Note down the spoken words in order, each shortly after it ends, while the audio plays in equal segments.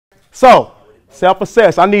So,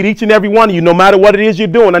 self-assess. I need each and every one of you, no matter what it is you're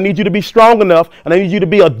doing, I need you to be strong enough, and I need you to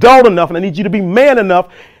be adult enough, and I need you to be man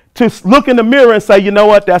enough to look in the mirror and say, you know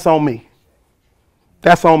what, that's on me.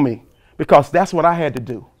 That's on me. Because that's what I had to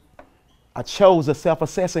do. I chose to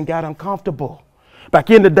self-assess and got uncomfortable. Back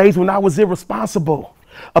in the days when I was irresponsible,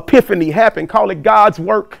 epiphany happened, call it God's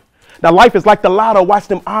work. Now, life is like the lotto. Watch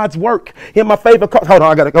them odds work. In my favor. Hold on,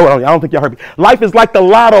 I got to go on. I don't think y'all heard me. Life is like the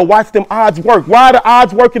lotto. Watch them odds work. Why are the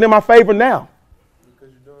odds working in my favor now?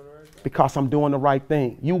 Because you're doing the right thing. Because I'm doing the right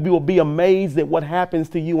thing. You will be amazed at what happens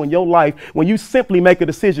to you in your life when you simply make a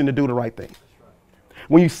decision to do the right thing.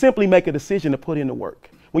 When you simply make a decision to put in the work.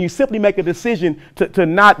 When you simply make a decision to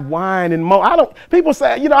not whine and moan. People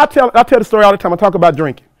say, you know, I tell the story all the time. I talk about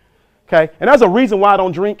drinking. Okay. And there's a reason why I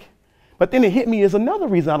don't drink. But then it hit me as another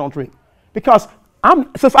reason I don't drink. Because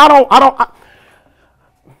since I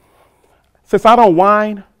don't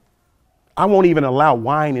whine, I won't even allow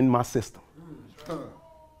wine in my system.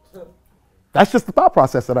 That's just the thought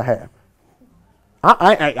process that I have.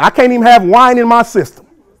 I can't even have wine in my system.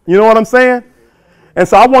 You know what I'm saying? And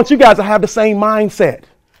so I want you guys to have the same mindset.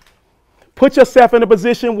 Put yourself in a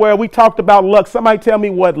position where we talked about luck. Somebody tell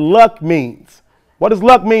me what luck means. What does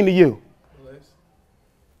luck mean to you?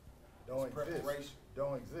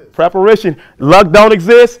 Preparation. Luck don't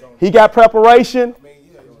exist. He got preparation. I mean,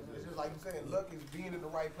 yeah, it's just like you're saying, luck is being in the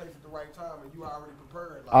right place at the right time, and you are already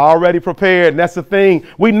prepared. Already prepared. And that's the thing.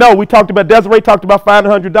 We know. We talked about, Desiree talked about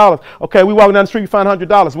finding $100. Okay, we walking down the street, we find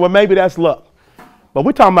 $100. Well, maybe that's luck. But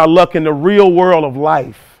we're talking about luck in the real world of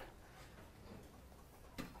life.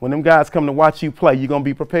 When them guys come to watch you play, you going to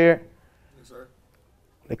be prepared? Yes, sir.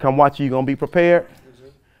 They come watch you, you going to be prepared? Yes,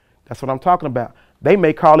 sir. That's what I'm talking about. They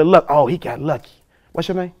may call it luck. Oh, he got lucky. What's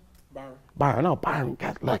your name? Byron. Oh, Byron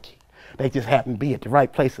got lucky. They just happened to be at the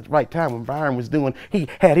right place at the right time when Byron was doing, he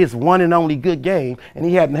had his one and only good game, and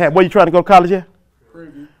he hadn't had, where you trying to go to college at?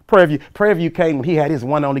 Prairie View came when he had his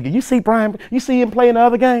one only good. You see Brian, you see him playing the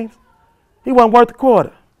other games? He wasn't worth a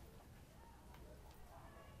quarter.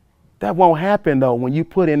 That won't happen, though, when you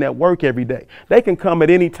put in that work every day. They can come at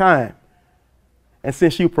any time. And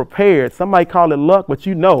since you prepared, somebody call it luck, but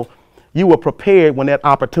you know you were prepared when that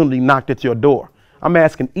opportunity knocked at your door. I'm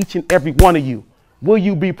asking each and every one of you, will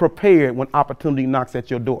you be prepared when opportunity knocks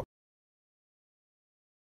at your door?